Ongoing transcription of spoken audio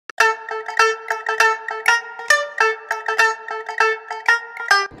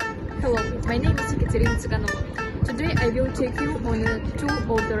My name is Екатерина. Today I will take you on a tour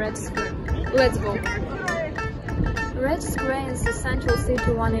of the Red Square. Let's go! Red Square is the central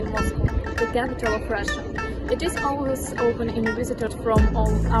city one in Moscow, the capital of Russia. It is always open to visitors from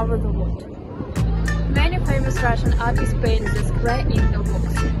all over the world. Many famous Russian artists paint the square in the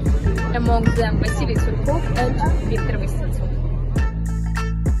walls, among them Vasily Surkov and Viktor Vostytsov.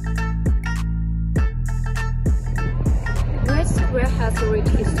 Red Square has a rich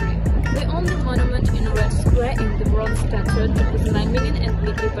history. The only monument in Red Square is the bronze statue to Знамени and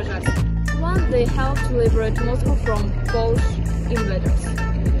Dmitry Pozharsky. One they helped to liberate Moscow from Polish invaders.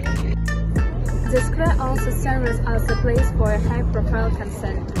 The square also serves as a place for a high-profile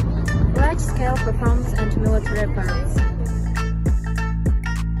concert, large-scale performances and military parades.